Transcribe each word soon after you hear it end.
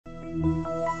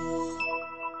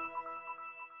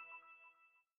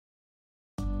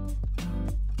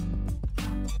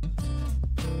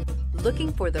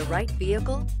Looking for the right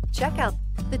vehicle? Check out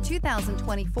the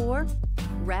 2024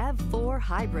 RAV4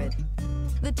 Hybrid.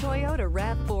 The Toyota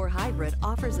RAV4 Hybrid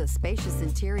offers a spacious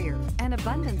interior, an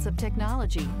abundance of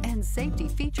technology, and safety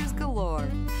features galore.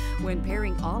 When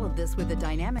pairing all of this with a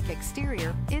dynamic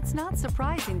exterior, it's not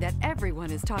surprising that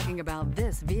everyone is talking about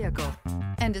this vehicle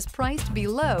and is priced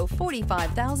below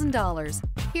 $45,000.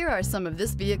 Here are some of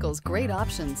this vehicle's great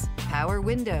options: power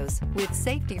windows with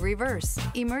safety reverse,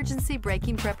 emergency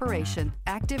braking preparation,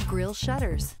 active grille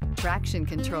shutters, traction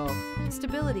control,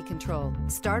 stability control,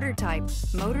 starter type,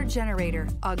 motor generator,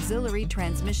 auxiliary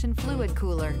transmission fluid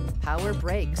cooler, power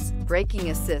brakes, braking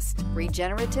assist,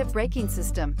 regenerative braking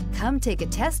system. Come take a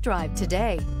test drive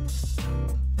today.